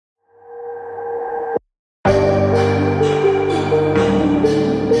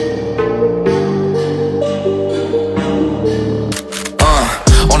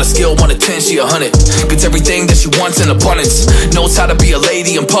10, she 100. Gets everything that she wants in abundance. Knows how to be a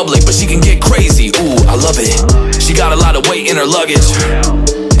lady in public, but she can get crazy. Ooh, I love it. She got a lot of weight in her luggage,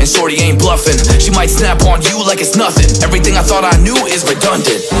 and shorty ain't bluffing. She might snap on you like it's nothing. Everything I thought I knew is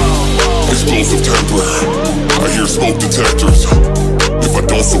redundant. Explosive temper, I hear smoke detectors. If I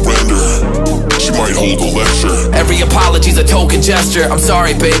don't surrender, she might hold a lecture. Every apology's a token gesture. I'm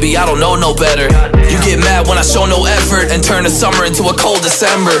sorry, baby, I don't know no better. You get mad when I show no effort and turn the summer into a cold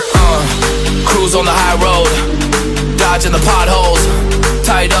December. Cruise on the high road, dodging the potholes.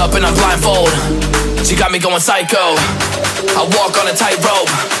 Tied up and I'm blindfold. She got me going psycho. I walk on a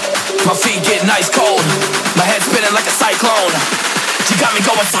tightrope. My feet get nice cold. My head spinning like a cyclone. She got me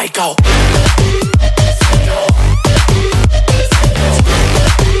going psycho.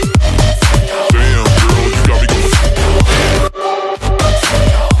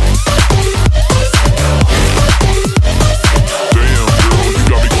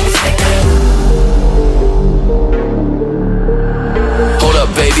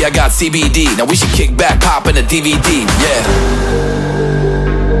 Baby, I got CBD. Now we should kick back, pop in a DVD, yeah.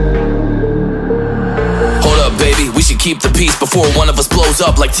 Hold up, baby, we should keep the peace before one of us blows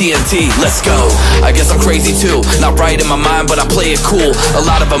up like TNT. Let's go. I guess I'm crazy too. Not right in my mind, but I play it cool. A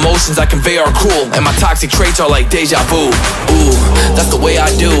lot of emotions I convey are cruel, and my toxic traits are like deja vu. Ooh, that's the way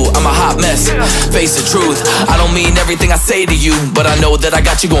I do. I'm a hot mess. Face the truth. I don't mean everything I say to you, but I know that I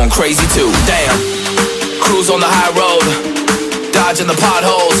got you going crazy too. Damn. Cruise on the high road, dodging the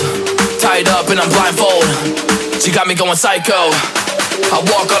potholes, tied up and I'm blindfold. She got me going psycho. I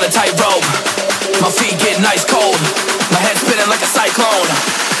walk on a tightrope. My feet get nice cold. My head spinning like a cyclone.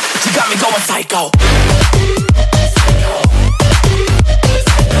 She got me going psycho.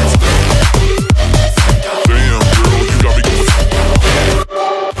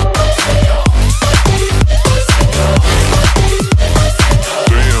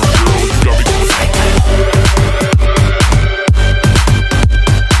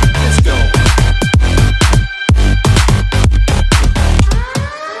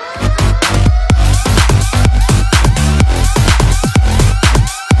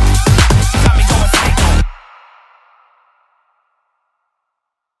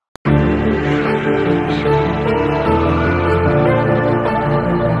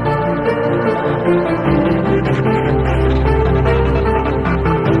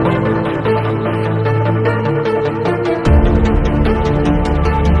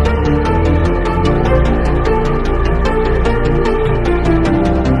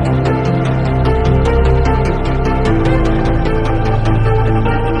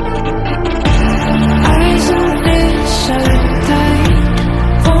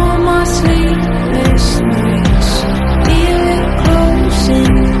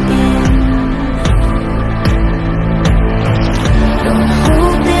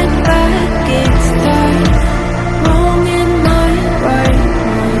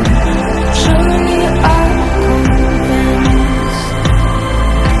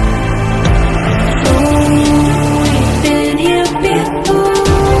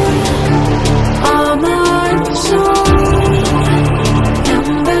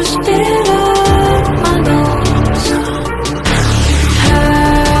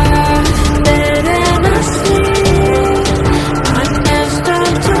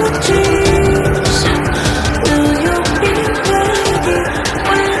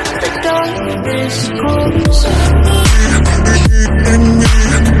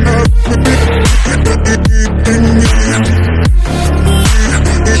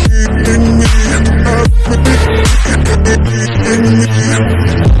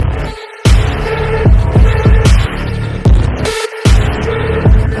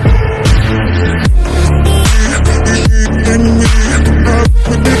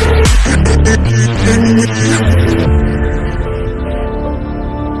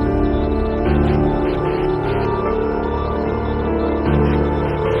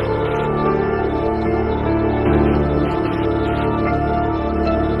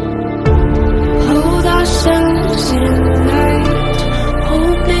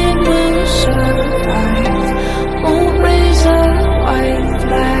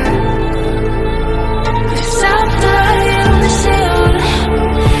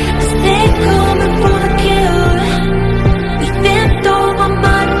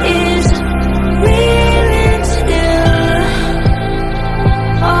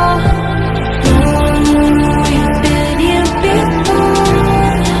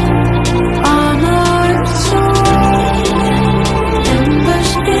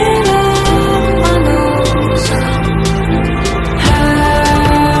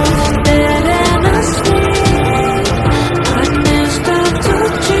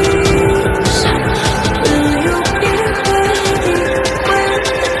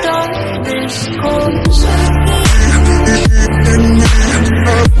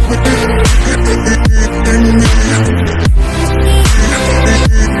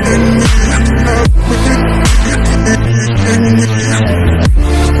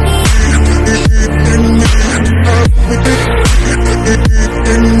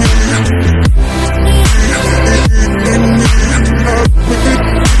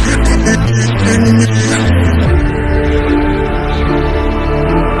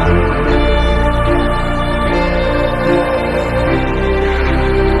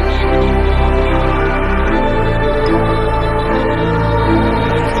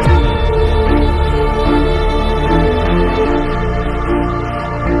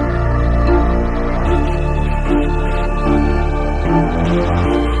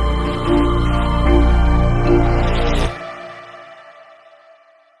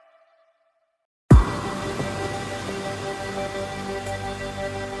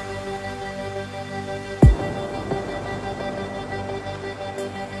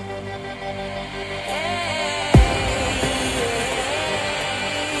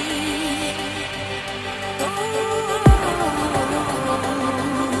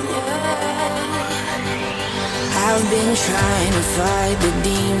 I've been trying to fight the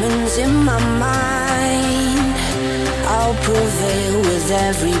demons in my mind. I'll prevail with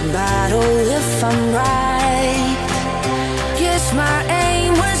every battle if I'm right. Guess my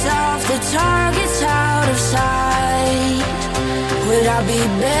aim was off, the target's out of sight. Would I be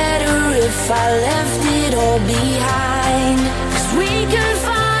better if I left it all behind? 'Cause we could